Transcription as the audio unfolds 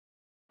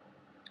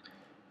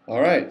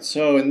Alright,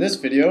 so in this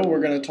video we're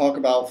going to talk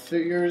about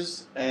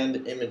figures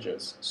and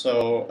images.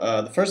 So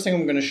the first thing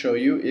I'm going to show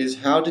you is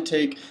how to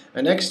take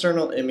an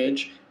external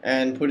image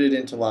and put it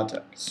into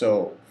LaTeX.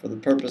 So for the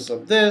purpose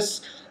of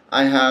this,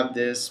 I have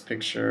this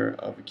picture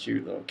of a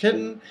cute little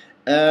kitten,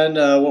 and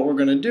what we're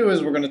going to do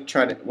is we're going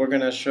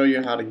to show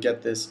you how to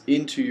get this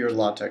into your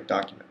LaTeX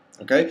document.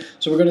 Okay,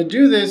 so we're going to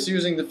do this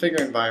using the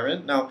figure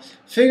environment. Now,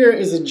 figure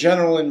is a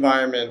general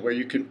environment where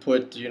you can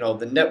put,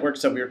 the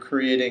networks that we were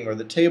creating or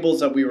the tables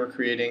that we were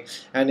creating,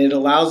 and it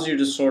allows you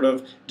to sort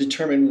of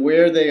determine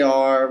where they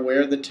are,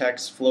 where the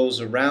text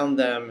flows around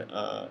them,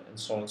 and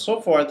so on and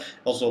so forth. It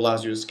also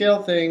allows you to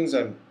scale things,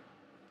 and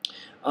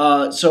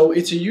so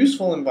it's a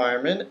useful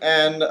environment,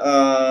 and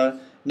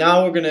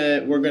now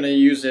we're gonna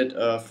use it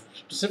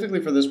specifically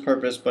for this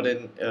purpose. But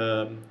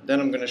then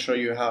I'm gonna show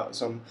you how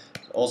some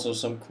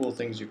cool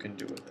things you can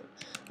do with it.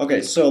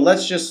 Okay, so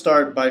let's just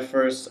start by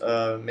first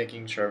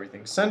making sure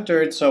everything's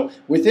centered. So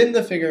within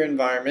the figure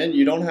environment,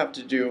 you don't have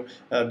to do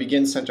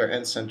begin center,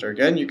 end center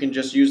again. You can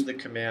just use the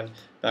command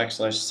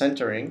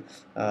 /centering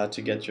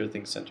to get your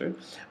thing centered.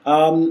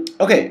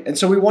 Okay, and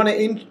so we want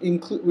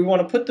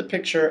to put the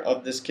picture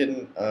of this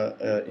kitten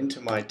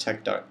into my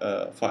tech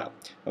file.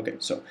 Okay,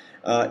 so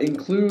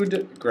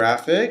include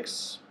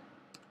graphics,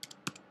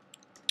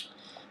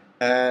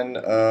 and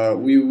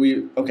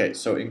okay,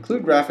 so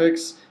include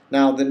graphics.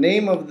 Now the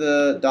name of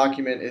the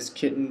document is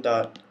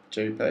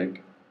kitten.jpg.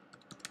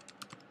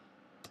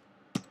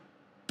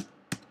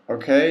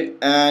 Okay,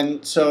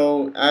 and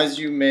so as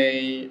you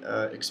may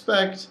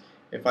expect,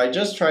 if I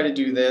just try to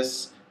do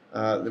this,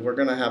 we're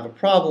going to have a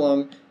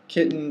problem,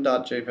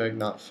 kitten.jpg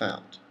not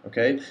found.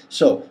 Okay,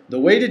 so the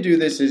way to do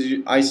this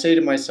is I say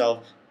to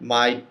myself,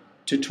 my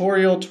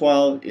tutorial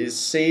 12 is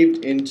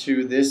saved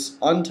into this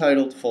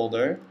untitled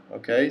folder.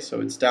 Okay, so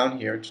it's down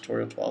here,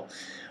 tutorial 12.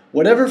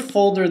 Whatever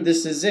folder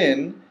this is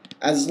in,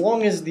 as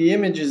long as the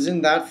image is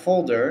in that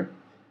folder,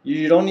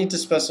 you don't need to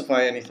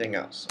specify anything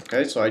else.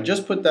 Okay, so I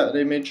just put that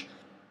image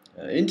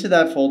into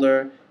that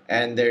folder,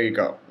 and there you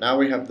go. Now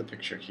we have the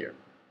picture here.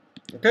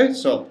 Okay,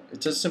 so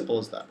it's as simple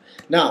as that.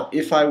 Now,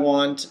 if I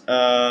want,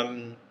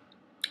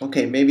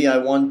 okay, maybe I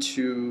want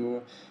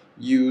to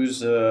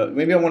use,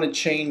 maybe I want to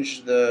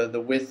change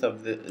the width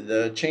of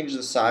change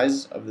the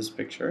size of this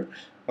picture.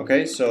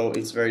 Okay, so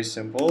it's very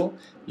simple.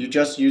 You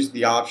just use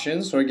the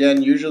options. So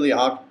again, usually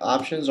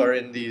options are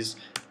in these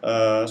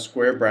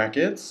square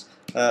brackets.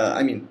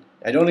 I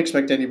don't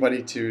expect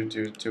anybody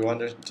to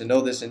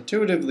know this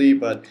intuitively,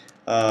 but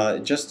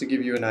just to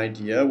give you an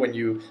idea, when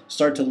you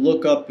start to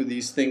look up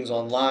these things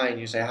online,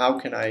 you say, how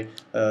can I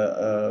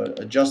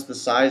adjust the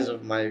size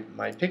of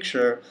my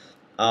picture?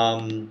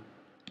 You'll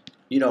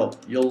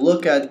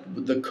look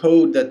at the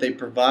code that they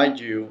provide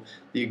you,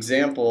 the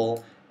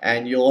example,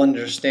 and you'll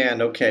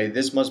understand, okay,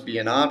 this must be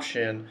an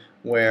option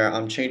where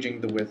I'm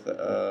changing the width,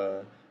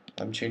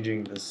 I'm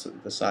changing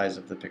the size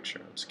of the picture,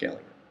 I'm scaling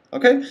it.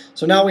 Okay,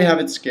 so now we have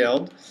it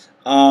scaled.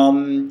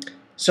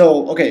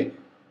 Okay,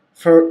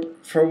 for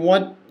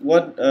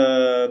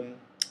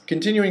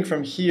continuing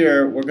from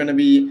here,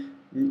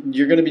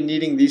 you're going to be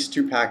needing these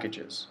two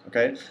packages.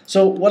 Okay,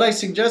 so what I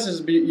suggest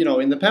is,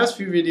 in the past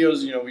few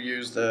videos, we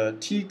used the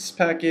TX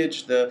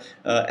package, the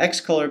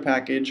Xcolor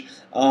package.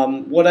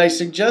 What I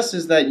suggest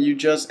is that you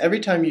just,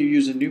 every time you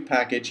use a new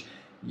package,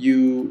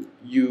 you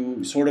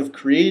sort of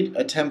create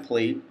a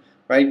template,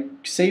 right?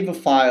 Save a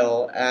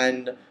file,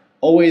 and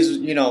always,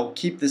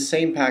 keep the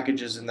same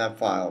packages in that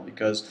file,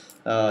 because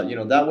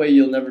that way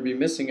you'll never be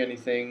missing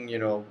anything,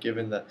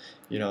 given that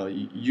you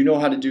know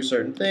how to do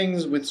certain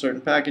things with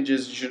certain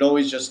packages. You should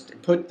always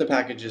just put the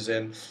packages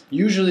in.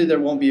 Usually there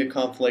won't be a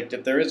conflict.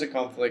 If there is a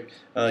conflict,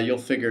 you'll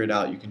figure it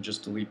out. You can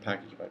just delete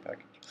package by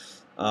package.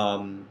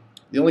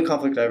 The only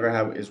conflict I ever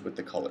have is with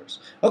the colors.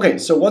 Okay,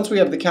 so once we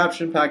have the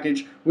caption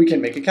package, we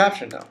can make a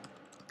caption now.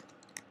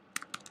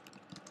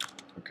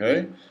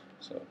 Okay,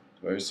 so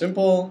it's very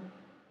simple.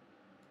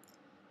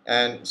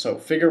 And so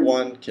figure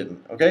 1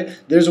 kitten. Okay,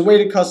 there's a way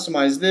to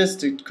customize this,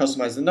 to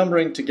customize the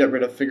numbering, to get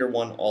rid of figure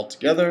 1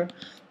 altogether.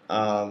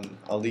 I'll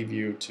leave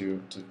you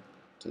to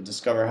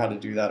discover how to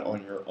do that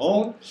on your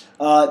own.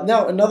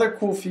 Now, another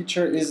cool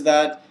feature is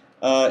that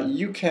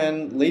you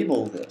can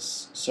label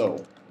this.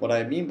 So what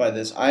I mean by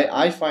this,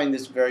 I find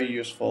this very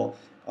useful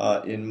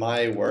in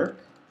my work.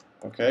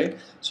 Okay,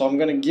 so I'm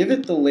going to give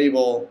it the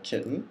label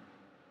kitten.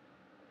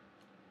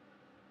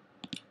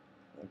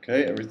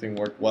 Okay, everything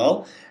worked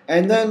well.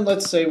 And then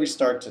let's say we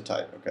start to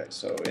type. Okay,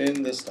 so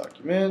in this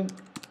document,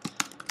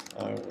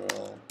 I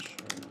will show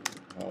you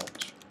how to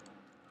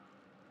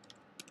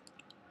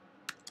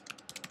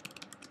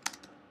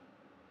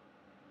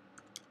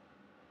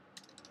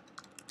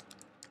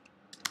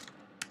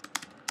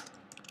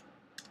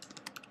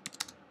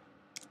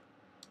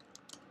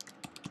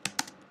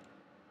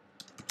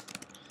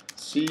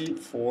see,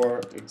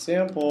 for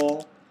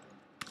example,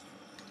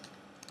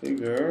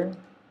 figure.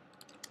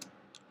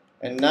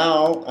 And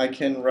now I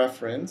can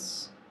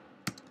reference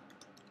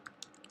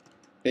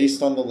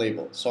based on the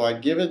label. So I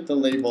give it the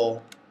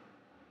label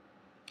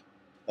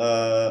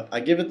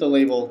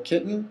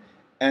kitten,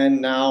 and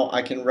now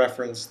I can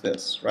reference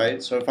this,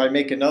 right? So if I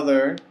make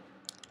another,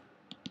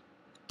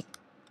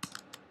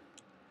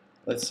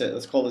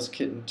 let's call this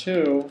kitten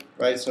 2,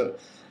 right? So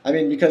I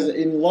mean, because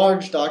in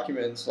large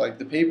documents like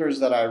the papers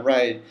that I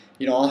write,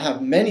 I'll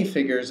have many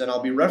figures and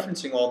I'll be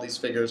referencing all these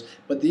figures.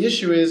 But the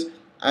issue is,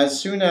 as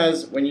soon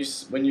as when you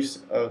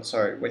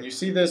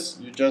see this,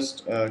 you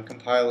just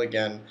compile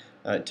again.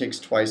 It takes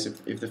twice.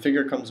 If the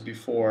figure comes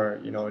before,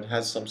 it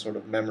has some sort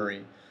of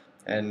memory,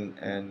 and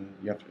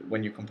you have to,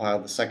 when you compile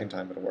the second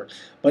time, it'll work.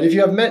 But if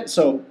you have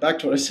so back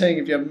to what I was saying,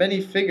 if you have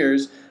many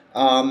figures,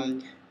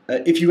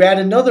 if you add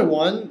another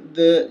one,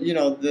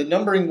 the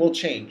numbering will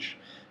change.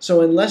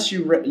 So unless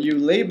you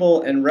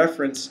label and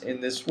reference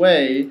in this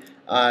way,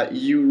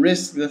 you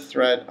risk the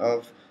threat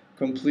of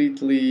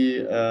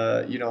completely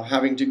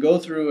having to go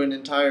through an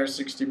entire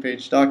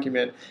 60-page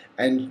document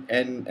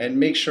and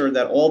make sure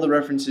that all the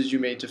references you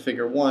made to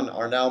figure 1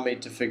 are now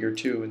made to figure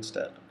 2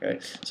 instead.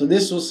 Okay, so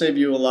this will save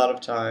you a lot of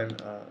time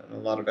and a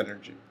lot of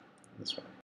energy this way.